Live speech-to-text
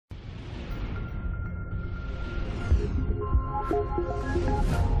Hello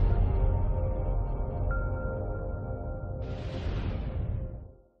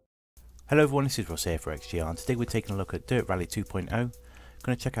everyone, this is Ross here for XGR, and today we're taking a look at Dirt Rally 2.0. Going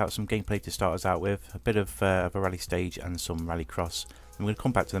to check out some gameplay to start us out with, a bit of a rally stage and some rally cross. And we're going to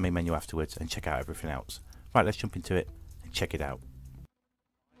come back to the main menu afterwards and check out everything else. Right, let's jump into it and check it out.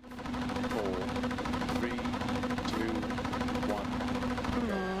 4, 3, 2, 1,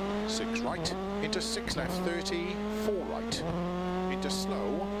 go. 6 right, into 6 left, 30, 4 right, into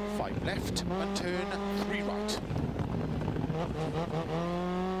slow, 5 left, and turn 3 right.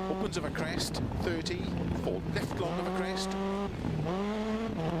 Opens of a crest, 30, 4 left long of a crest.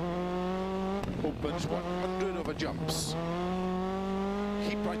 Opens 100 over jumps.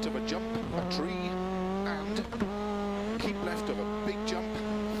 Keep right of a jump, a tree, and keep left of a big jump,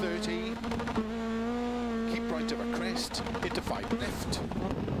 30. Keep right of a crest, into 5 left.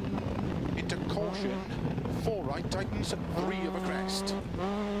 Into caution, 4 right, tightens, 3 of a crest.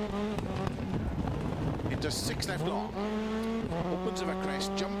 Into 6 left long. Opens of a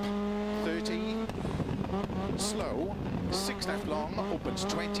crest, jump, 30, slow, 6 left long, opens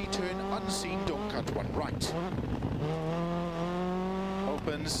 20, turn unseen, don't cut 1 right.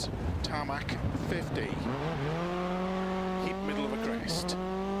 Opens, tarmac, 50. Keep middle of a crest.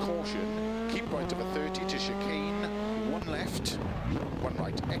 Caution, keep right of a 30 to chicane, 1 left, 1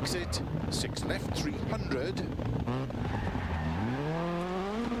 right, exit, 6 left, 300.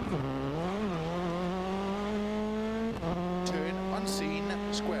 Unseen,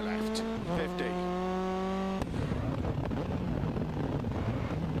 square left, 50.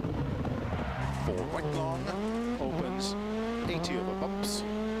 4 right long, opens, 80 over bumps.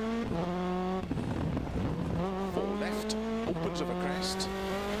 4 left, opens of a crest.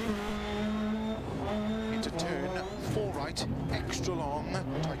 Into turn, 4 right, extra long,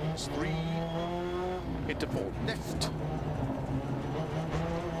 tightens 3. Into 4 left.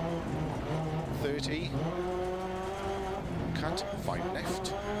 30. Cut, 5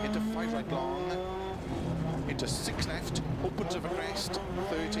 left, into 5 right long, into 6 left, opens of a crest,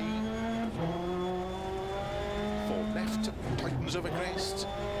 30, 4 left, tightens of a crest,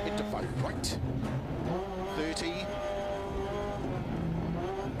 into 5 right, 30,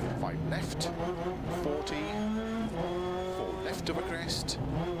 5 left, 40, 4 left of a crest,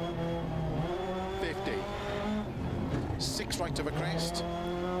 50, 6 right of a crest,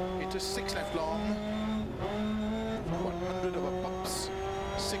 into 6 left long, 100 over bumps,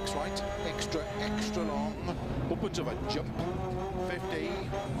 6 right, extra, extra long, opens of a jump, 50,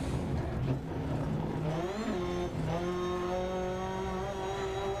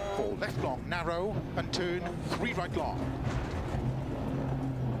 4 left long, narrow, and turn 3 right long.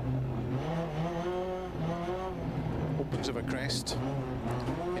 Opens of a crest,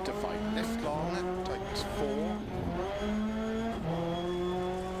 into 5 left long, tightens 4.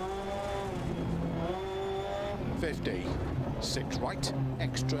 50, 6 right,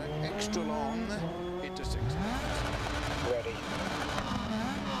 extra, extra long, into 6. Ready.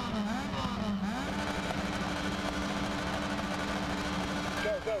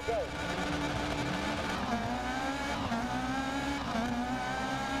 Go, go, go.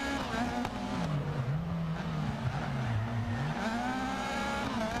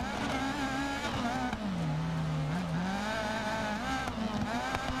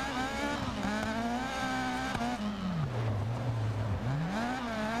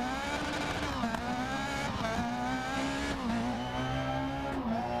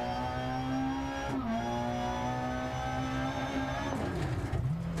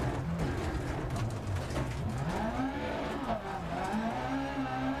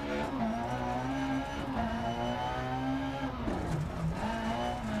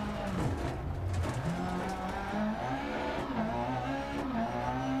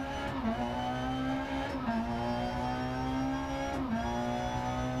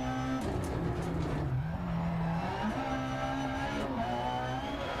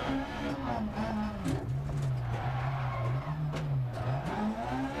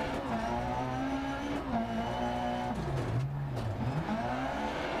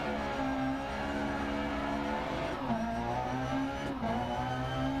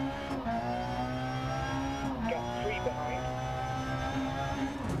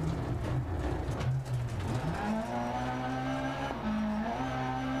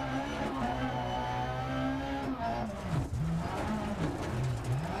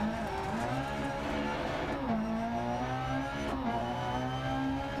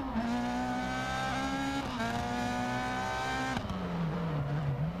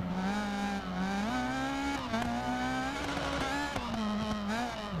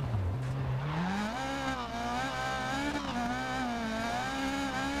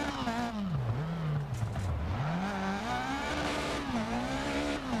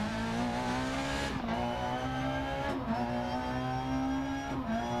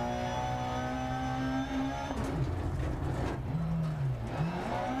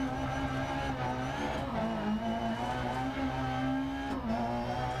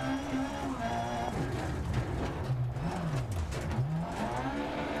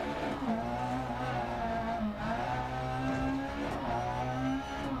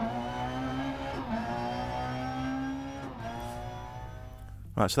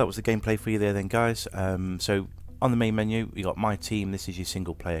 Right, so that was the gameplay for you there then, guys. So on the main menu, you got My Team. This is your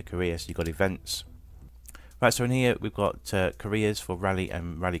single player career, so you've got events. Right, so in here we've got careers for Rally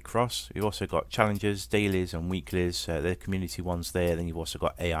and Rally Cross. You've also got challenges, dailies and weeklies. They're community ones there. Then you've also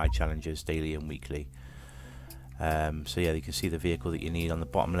got AI challenges, daily and weekly. So yeah, you can see the vehicle that you need on the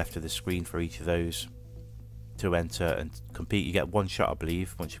bottom left of the screen for each of those to enter and compete. You get one shot, I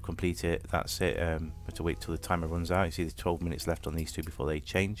believe. Once you complete it, that's it. You have to wait till the timer runs out. You see there's 12 minutes left on these two before they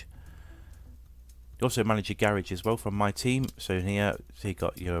change. You also manage your garage as well from My Team. So in here, so you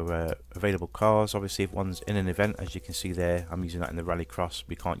got your available cars. Obviously, if one's in an event, as you can see there, I'm using that in the Rally Cross.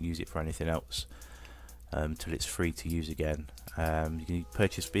 We can't use it for anything else until it's free to use again. You can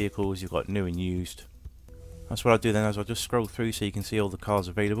purchase vehicles. You've got new and used. That's what I'll do then, is I'll just scroll through so you can see all the cars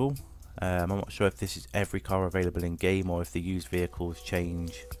available. I'm not sure if this is every car available in game or if the used vehicles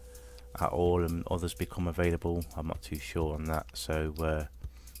change at all and others become available. I'm not too sure on that, so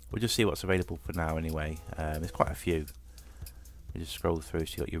we'll just see what's available for now anyway. There's quite a few. We just scroll through,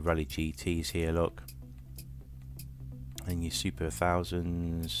 so you got your Rally GTs here, look, and your Super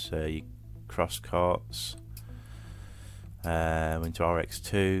 1000s, your cross carts, into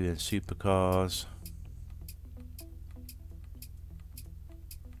RX2 and supercars.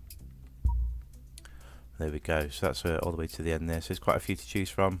 There we go, so that's all the way to the end there. So there's quite a few to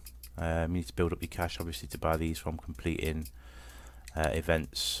choose from. You need to build up your cash obviously to buy these from completing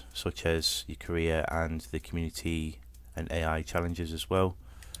events such as your career and the community and AI challenges as well.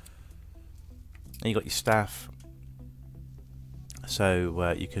 And you got your staff,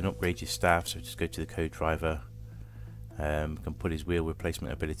 so you can upgrade your staff. So just go to the co-driver, can put his wheel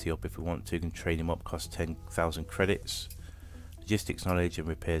replacement ability up if we want to, can train him up, cost 10,000 credits. Logistics knowledge and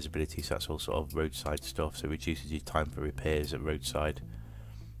repairs ability, so that's all sort of roadside stuff, so it reduces your time for repairs at roadside.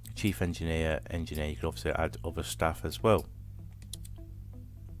 Chief engineer, you can also add other staff as well.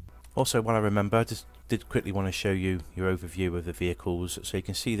 Also, while I remember, I just did quickly want to show you your overview of the vehicles. So you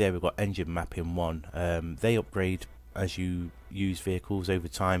can see there we've got engine mapping 1. They upgrade as you use vehicles over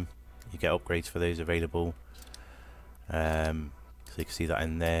time. You get upgrades for those available. So you can see that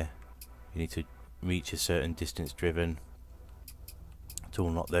in there. You need to reach a certain distance driven to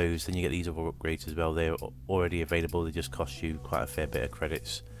unlock those. Then you get these other upgrades as well. They're already available. They just cost you quite a fair bit of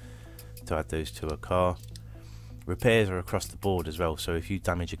credits to add those to a car. Repairs are across the board as well, so if you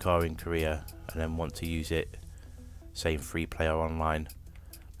damage a car in Korea and then want to use it, say in free play or online,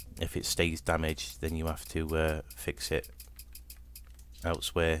 if it stays damaged then you have to fix it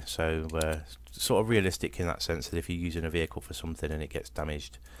elsewhere. So sort of realistic in that sense, that if you're using a vehicle for something and it gets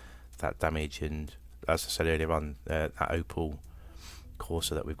damaged, that damage, and as I said earlier on, that Opel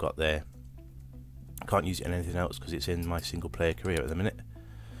Corsa that we've got there, I can't use it in anything else because it's in my single player career at the minute.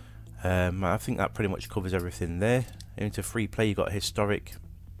 I think that pretty much covers everything there. Into free play, you've got historic,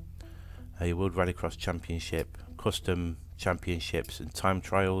 your World Rallycross Championship, custom championships and time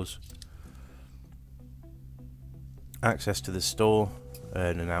trials, access to the store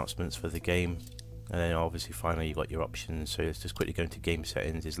and announcements for the game, and then obviously finally you've got your options. So let's just quickly go into game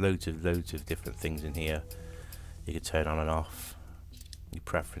settings. There's loads of different things in here you can turn on and off, your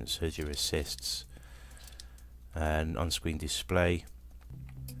preferences, your assists, and on-screen display.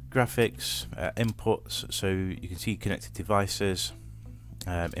 Graphics, inputs, so you can see connected devices,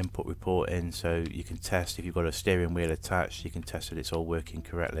 input reporting, so you can test if you've got a steering wheel attached, you can test that it's all working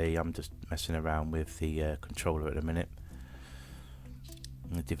correctly. I'm just messing around with the controller at the minute.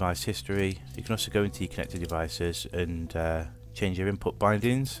 And the device history, you can also go into your connected devices and change your input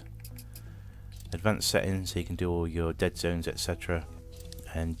bindings. Advanced settings, so you can do all your dead zones, etc.,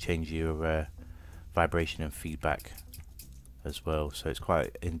 and change your vibration and feedback as well, so it's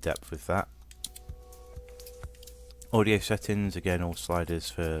quite in depth with that. Audio settings, again all sliders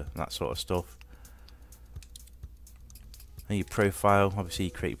for that sort of stuff. And your profile, obviously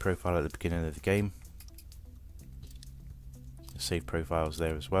you create your profile at the beginning of the game. Save profiles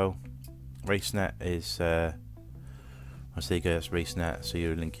there as well. RaceNet is there you go, that's RaceNet, so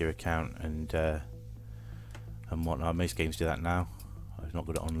you link your account and whatnot. Most games do that now. I've not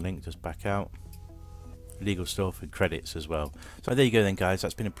got it on link, just back out. Legal stuff and credits as well. So there you go then, guys,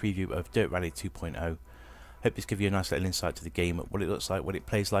 that's been a preview of Dirt Rally 2.0. Hope this gives you a nice little insight to the game, what it looks like, what it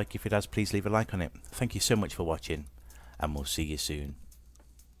plays like. If it has, please leave a like on it. Thank you so much for watching, and we'll see you soon.